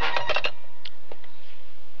bet.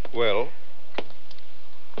 Well?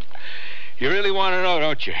 You really want to know,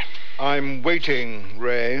 don't you? I'm waiting,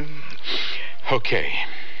 Ray. Okay.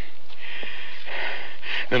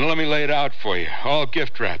 Then let me lay it out for you, all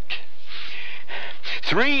gift-wrapped.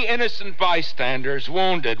 3 innocent bystanders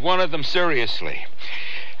wounded, one of them seriously.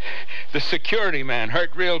 The security man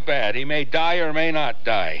hurt real bad. He may die or may not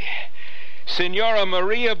die. Signora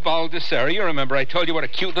Maria Baldessari, you remember I told you what a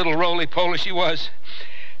cute little roly-poly she was?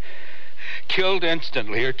 Killed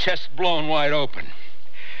instantly, her chest blown wide open.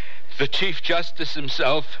 The Chief Justice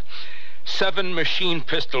himself 7 machine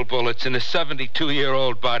pistol bullets in a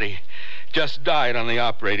 72-year-old body. Just died on the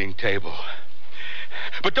operating table.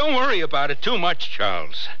 But don't worry about it too much,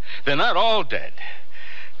 Charles. They're not all dead.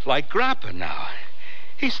 Like Grappa now.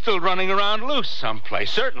 He's still running around loose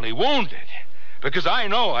someplace, certainly wounded. Because I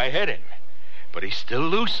know I hit him. But he's still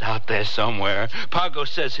loose out there somewhere. Pago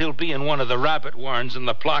says he'll be in one of the rabbit warrens in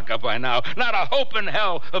the Plaka by now. Not a hope in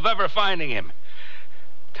hell of ever finding him.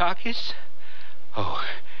 Takis? Oh,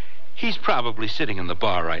 he's probably sitting in the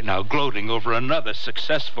bar right now, gloating over another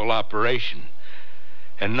successful operation.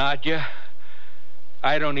 And Nadia?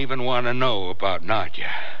 I don't even want to know about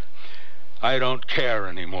Nadia. I don't care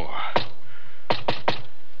anymore.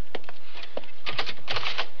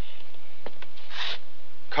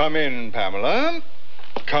 Come in, Pamela.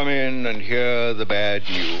 Come in and hear the bad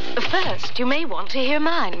news. First, you may want to hear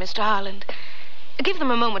mine, Mr. Harland. Give them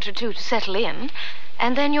a moment or two to settle in,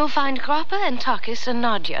 and then you'll find Grappa and Takis and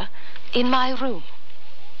Nadia in my room.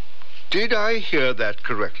 Did I hear that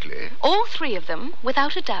correctly? All 3 of them,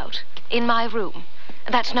 without a doubt, in my room.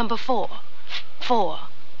 That's number 4. 4.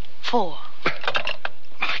 4.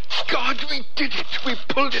 My God, we did it. We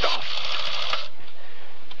pulled it off.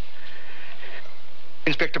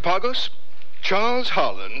 Inspector Pagos, Charles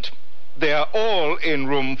Harland, they are all in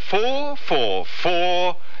room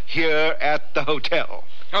 444 here at the hotel.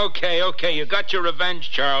 Okay, you got your revenge,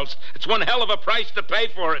 Charles. It's one hell of a price to pay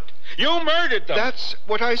for it. You murdered them. That's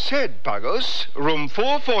what I said, Pagos. Room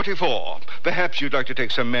 444. Perhaps you'd like to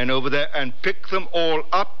take some men over there and pick them all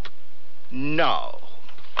up now.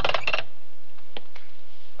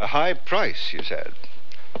 A high price, you said.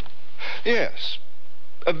 Yes,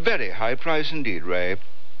 a very high price indeed, Ray.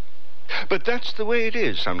 But that's the way it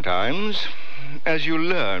is sometimes, as you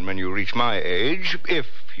learn when you reach my age, if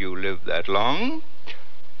you live that long.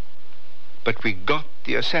 But we got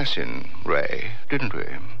the assassin, Ray, didn't we?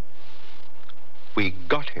 We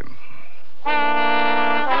got him.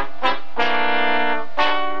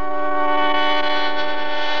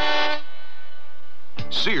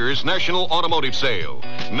 Sears National Automotive Sale.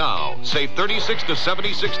 Now, save $36 to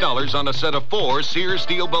 $76 on a set of 4 Sears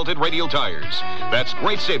steel-belted radial tires. That's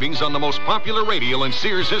great savings on the most popular radial in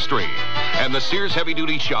Sears history. And the Sears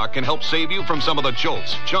heavy-duty shock can help save you from some of the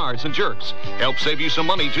jolts, jars, and jerks. Help save you some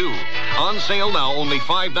money, too. On sale now, only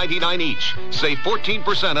 $5.99 each. Save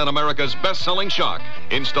 14% on America's best-selling shock.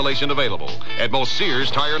 Installation available at most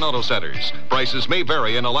Sears Tire and Auto Centers. Prices may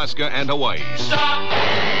vary in Alaska and Hawaii. Stop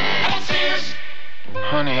at Sears.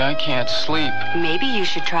 Honey, I can't sleep. Maybe you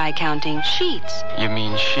should try counting sheets. You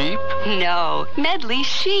mean sheep? No, Medley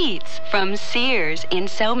sheets from Sears in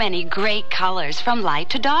so many great colors from light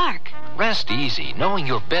to dark. Rest easy knowing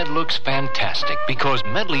your bed looks fantastic because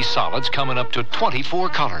Medley solids come in up to 24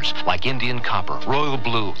 colors like Indian copper, royal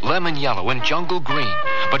blue, lemon yellow, and jungle green.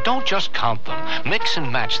 But don't just count them. Mix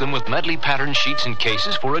and match them with Medley pattern sheets and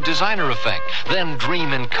cases for a designer effect. Then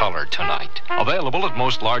dream in color tonight. Available at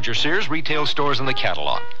most larger Sears retail stores in the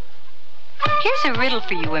catalog. Here's a riddle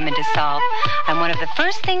for you women to solve. I'm one of the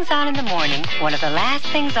first things on in the morning, one of the last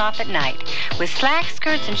things off at night. With slacks,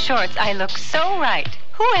 skirts, and shorts, I look so right.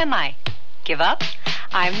 Who am I? Give up?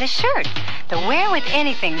 I'm the shirt. The Wear With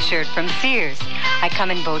Anything shirt from Sears. I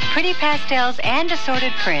come in both pretty pastels and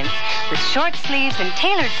assorted prints with short sleeves and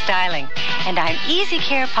tailored styling. And I'm easy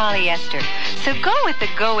care polyester. So go with the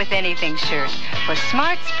Go With Anything shirt. For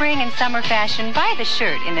smart spring and summer fashion, buy the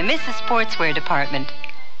shirt in the Mrs. Sportswear department.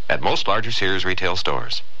 At most larger Sears retail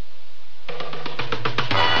stores.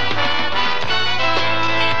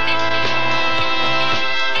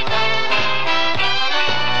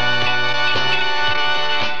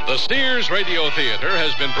 The Sears Radio Theater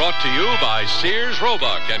has been brought to you by Sears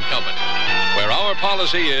Roebuck and Company, where our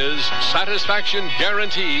policy is satisfaction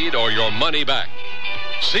guaranteed or your money back.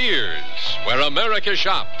 Sears, where America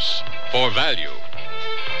shops for value.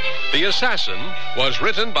 The Assassin was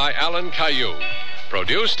written by Alan Caillou,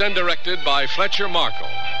 produced and directed by Fletcher Markle.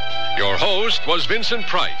 Your host was Vincent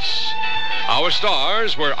Price. Our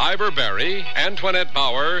stars were Ivor Berry, Antoinette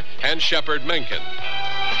Bauer, and Shepard Mencken.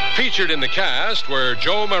 Featured in the cast were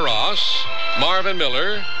Joe Maras, Marvin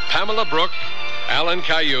Miller, Pamela Brooke, Alan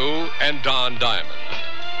Caillou, and Don Diamond.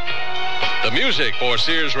 The music for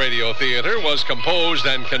Sears Radio Theater was composed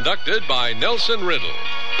and conducted by Nelson Riddle.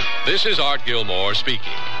 This is Art Gilmore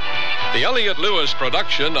speaking. The Elliott Lewis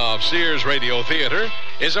production of Sears Radio Theater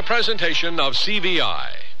is a presentation of CVI.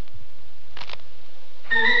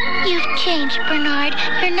 You've changed, Bernard.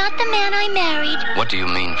 You're not the man I married. What do you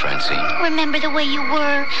mean, Francine? Remember the way you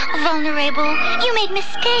were, vulnerable. You made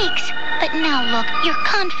mistakes. But now look, you're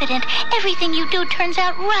confident. Everything you do turns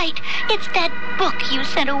out right. It's that book you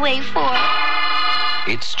sent away for.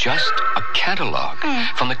 It's just a catalog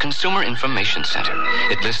from the Consumer Information Center.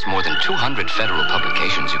 It lists more than 200 federal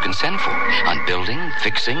publications you can send for on building,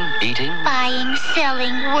 fixing, eating. Buying,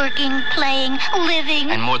 selling, working, playing, living.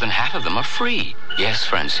 And more than half of them are free. Yes,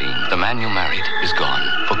 Francine, the man you married is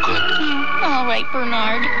gone for good. All right,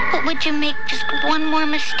 Bernard. But would you make just one more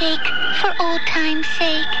mistake for old time's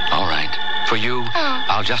sake? All right. For you,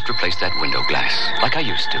 I'll just replace that window glass like I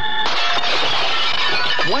used to.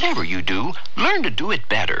 Whatever you do, learn to do it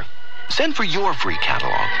better. Send for your free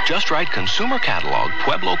catalog. Just write Consumer Catalog,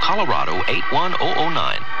 Pueblo, Colorado,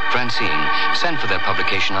 81009. Francine, send for that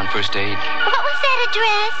publication on first aid. What was that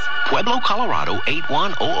address? Pueblo, Colorado,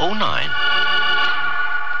 81009.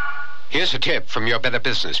 Here's a tip from your Better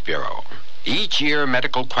Business Bureau. Each year,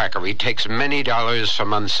 medical quackery takes many dollars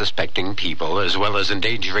from unsuspecting people, as well as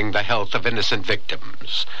endangering the health of innocent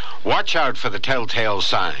victims. Watch out for the telltale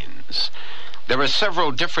signs. There are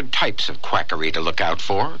several different types of quackery to look out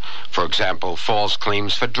for. For example, false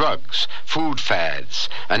claims for drugs, food fads,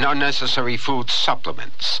 and unnecessary food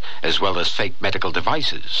supplements, as well as fake medical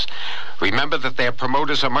devices. Remember that their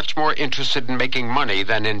promoters are much more interested in making money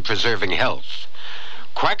than in preserving health.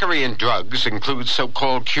 Quackery in drugs includes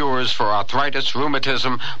so-called cures for arthritis,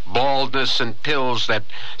 rheumatism, baldness, and pills that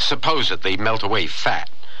supposedly melt away fat.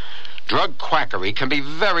 Drug quackery can be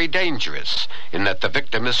very dangerous in that the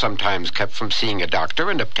victim is sometimes kept from seeing a doctor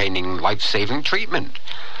and obtaining life-saving treatment.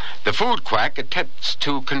 The food quack attempts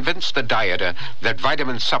to convince the dieter that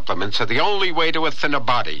vitamin supplements are the only way to a thinner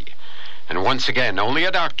body. And once again, only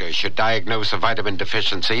a doctor should diagnose a vitamin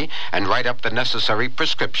deficiency and write up the necessary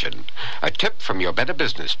prescription. A tip from your Better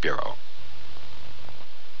Business Bureau.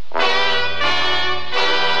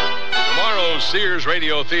 Tomorrow's Sears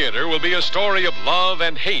Radio Theater will be a story of love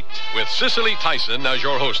and hate with Cicely Tyson as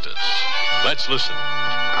your hostess. Let's listen.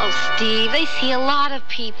 Oh, Steve, they see a lot of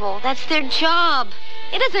people. That's their job.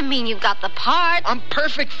 It doesn't mean you got the part. I'm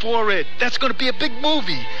perfect for it. That's going to be a big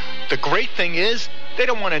movie. The great thing is, they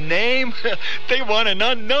don't want a name. They want an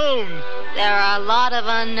unknown. There are a lot of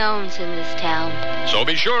unknowns in this town. So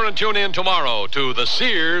be sure and tune in tomorrow to the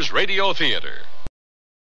Sears Radio Theater.